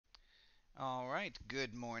All right,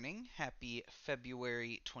 good morning. Happy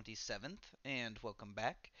February 27th, and welcome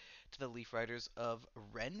back to the Leaf Riders of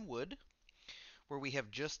Wrenwood, where we have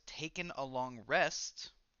just taken a long rest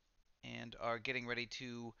and are getting ready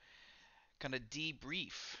to kind of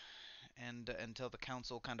debrief and tell the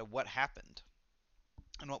council kind of what happened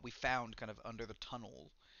and what we found kind of under the tunnel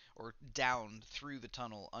or down through the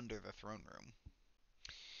tunnel under the throne room.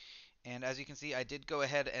 And as you can see, I did go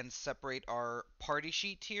ahead and separate our party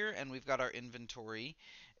sheet here, and we've got our inventory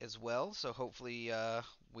as well. So hopefully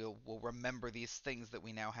we'll remember these things that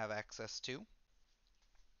we now have access to.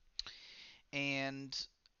 And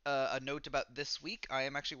a note about this week, I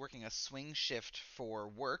am actually working a swing shift for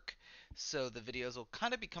work, so the videos will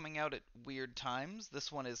kind of be coming out at weird times.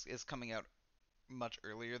 This one is coming out much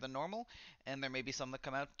earlier than normal, and there may be some that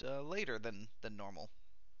come out later than normal.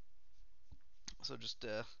 So just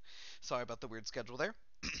sorry about the weird schedule there.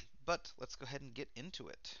 But let's go ahead and get into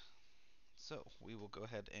it. So we will go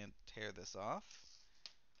ahead and tear this off.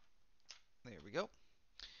 There we go.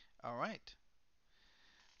 All right.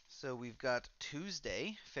 So we've got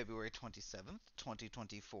Tuesday, February 27th,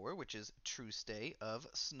 2024, which is Truce Day of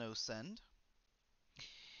Snowsend.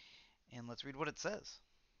 And let's read what it says.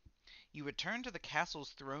 You return to the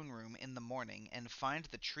castle's throne room in the morning and find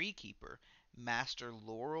the tree keeper, Master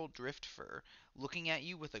Laurel Driftfur, looking at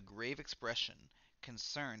you with a grave expression,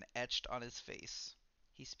 concern etched on his face.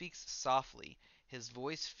 He speaks softly, his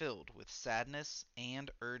voice filled with sadness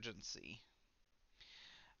and urgency.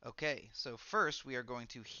 Okay, so first we are going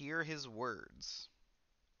to hear his words.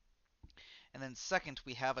 And then second,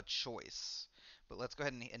 we have a choice. But let's go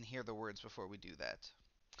ahead and hear the words before we do that.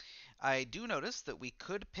 I do notice that we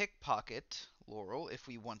could pickpocket Laurel if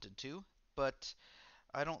we wanted to, but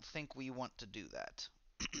I don't think we want to do that.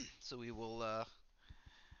 So we will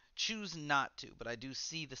choose not to, but I do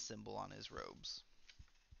see the symbol on his robes.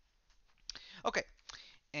 Okay,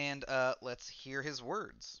 and let's hear his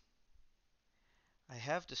words. I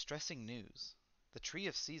have distressing news. The Tree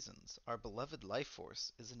of Seasons, our beloved life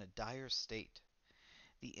force, is in a dire state.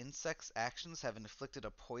 The insect's actions have inflicted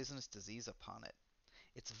a poisonous disease upon it.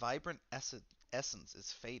 Its vibrant essence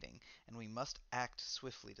is fading, and we must act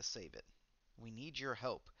swiftly to save it. We need your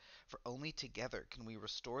help, for only together can we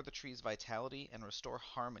restore the tree's vitality and restore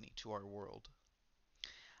harmony to our world.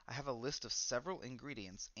 I have a list of several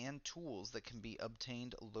ingredients and tools that can be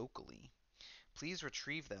obtained locally. Please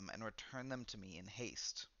retrieve them and return them to me in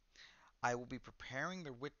haste. I will be preparing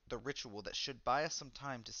the ritual that should buy us some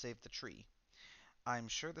time to save the tree. I'm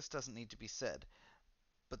sure this doesn't need to be said,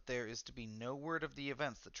 but there is to be no word of the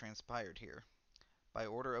events that transpired here. By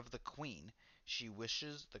order of the Queen, she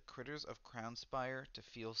wishes the critters of Crownspire to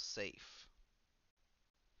feel safe.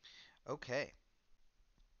 Okay,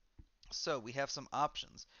 so we have some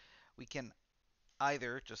options. We can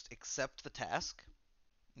either just accept the task,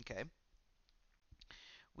 okay.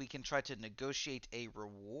 We can try to negotiate a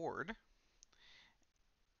reward,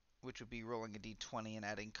 which would be rolling a d20 and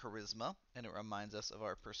adding charisma, and it reminds us of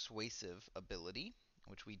our persuasive ability,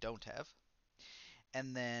 which we don't have.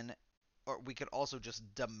 And then, or we could also just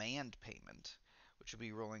demand payment, which would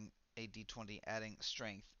be rolling a d20, adding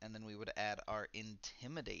strength, and then we would add our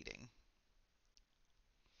intimidating.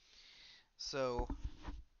 So,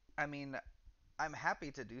 I mean, I'm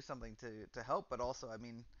happy to do something to help, but also, I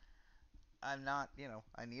mean, I'm not,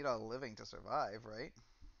 I need a living to survive, right?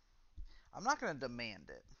 I'm not going to demand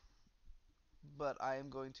it, but I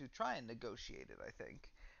am going to try and negotiate it, I think.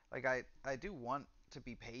 Like, I do want to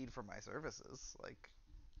be paid for my services. Like,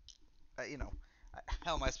 you know,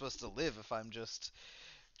 how am I supposed to live if I'm just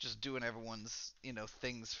doing everyone's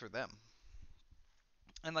things for them?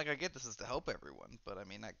 And like I get this is to help everyone, but I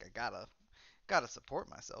mean I gotta support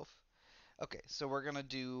myself. Okay, so we're gonna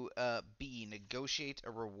do B, negotiate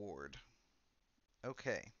a reward.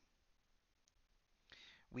 Okay,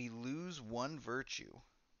 we lose one virtue.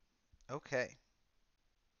 Okay,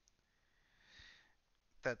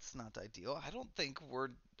 that's not ideal. I don't think we're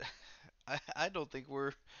I don't think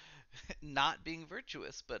we're not being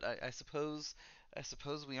virtuous, but I suppose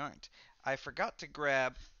we aren't. I forgot to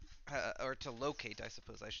grab or to locate, I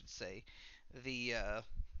suppose I should say, the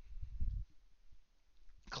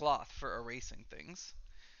cloth for erasing things.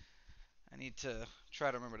 I need to try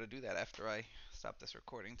to remember to do that after I stop this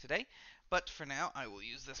recording today. But for now, I will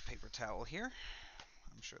use this paper towel here.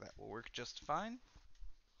 I'm sure that will work just fine.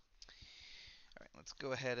 All right, let's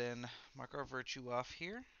go ahead and mark our virtue off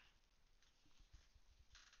here.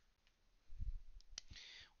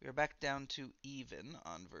 We are back down to even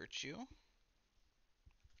on virtue.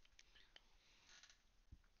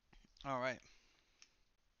 All right.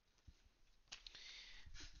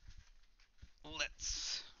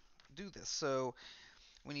 Let's do this. So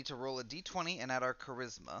we need to roll a d20 and add our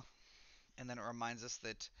charisma, and then it reminds us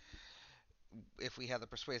that if we have the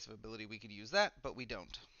persuasive ability, we could use that, but we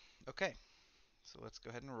don't. Okay, so let's go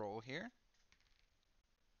ahead and roll here.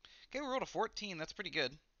 Okay, we rolled a 14. That's pretty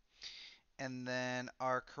good. And then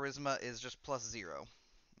our charisma is just plus 0.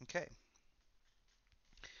 Okay.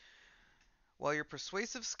 While your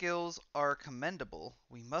persuasive skills are commendable,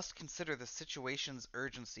 we must consider the situation's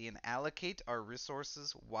urgency and allocate our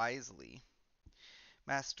resources wisely.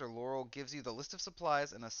 Master Laurel gives you the list of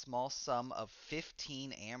supplies and a small sum of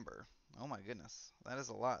 15 amber. Oh my goodness, that is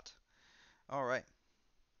a lot. All right,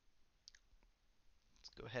 let's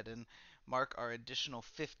go ahead and mark our additional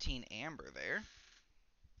 15 amber there,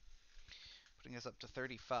 putting us up to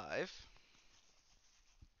 35.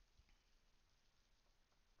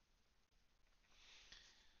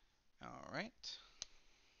 All right.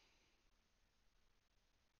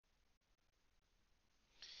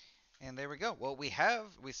 And there we go. Well, we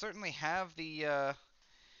certainly have the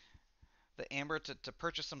amber to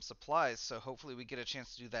purchase some supplies, so hopefully we get a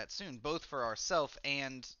chance to do that soon, both for ourselves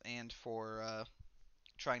and for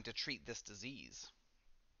trying to treat this disease.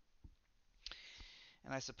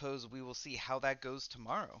 And I suppose we will see how that goes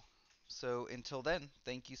tomorrow. So until then,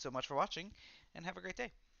 thank you so much for watching, and have a great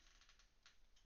day.